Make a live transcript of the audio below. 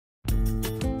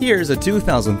Here's a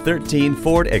 2013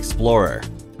 Ford Explorer.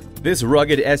 This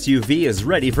rugged SUV is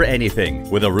ready for anything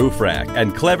with a roof rack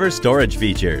and clever storage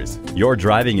features. Your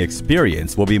driving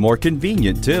experience will be more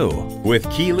convenient too, with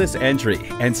keyless entry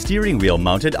and steering wheel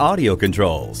mounted audio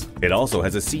controls. It also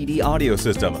has a CD audio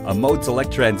system, a mode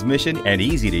select transmission, and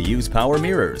easy to use power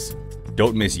mirrors.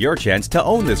 Don't miss your chance to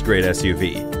own this great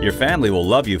SUV. Your family will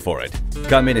love you for it.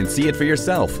 Come in and see it for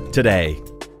yourself today.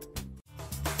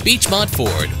 Beechmont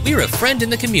Ford, we're a friend in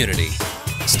the community.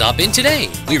 Stop in today.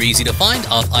 We're easy to find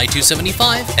off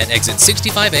I-275 at exit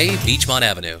 65A Beechmont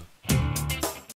Avenue.